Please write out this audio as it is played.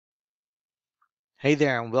Hey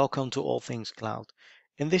there and welcome to All Things Cloud.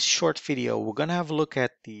 In this short video, we're going to have a look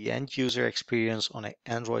at the end user experience on an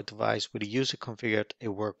Android device where the user configured a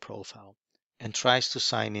work profile and tries to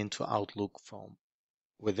sign into Outlook from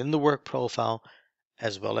within the work profile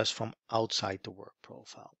as well as from outside the work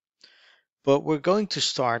profile. But we're going to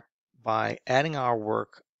start by adding our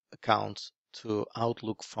work account to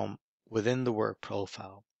Outlook from within the work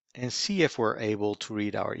profile and see if we're able to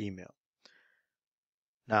read our email.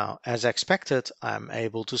 Now, as expected, I'm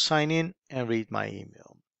able to sign in and read my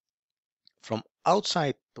email. From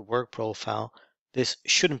outside the work profile, this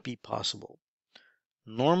shouldn't be possible.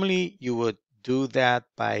 Normally, you would do that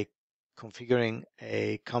by configuring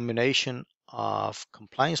a combination of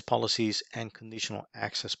compliance policies and conditional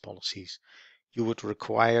access policies. You would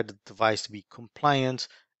require the device to be compliant,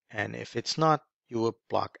 and if it's not, you would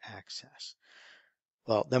block access.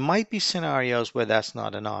 Well, there might be scenarios where that's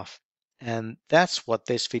not enough, and that's what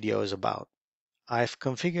this video is about. I've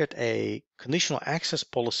configured a conditional access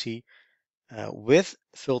policy with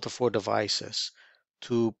filter for devices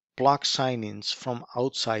to block sign-ins from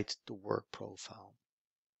outside the work profile.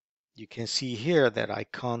 You can see here that I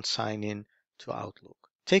can't sign in to Outlook.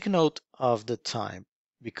 Take note of the time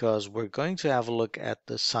because we're going to have a look at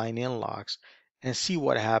the sign-in logs and see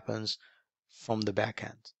what happens from the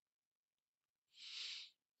backend.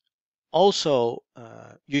 Also,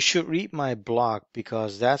 you should read my blog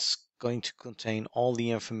because that's going to contain all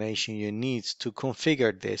the information you need to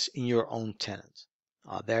configure this in your own tenant.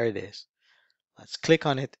 There it is. Let's click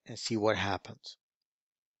on it and see what happens.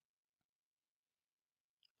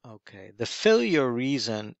 Okay, the failure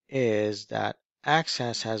reason is that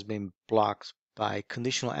access has been blocked by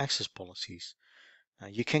conditional access policies. Now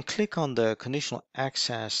you can click on the conditional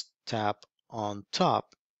access tab on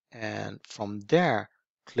top and from there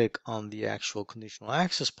click on the actual conditional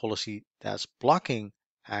access policy that's blocking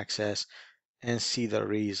access and see the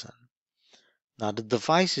reason. Now the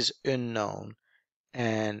device is unknown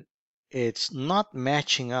and it's not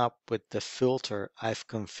matching up with the filter I've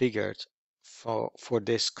configured for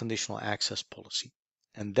this conditional access policy.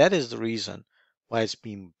 And that is the reason why it's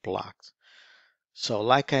being blocked. So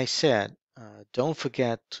like I said, don't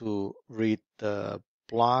forget to read the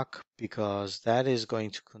blog because that is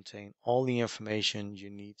going to contain all the information you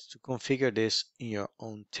need to configure this in your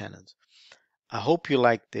own tenant. I hope you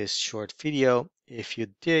liked this short video. If you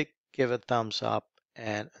did, give a thumbs up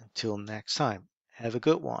and until next time, have a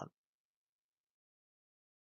good one.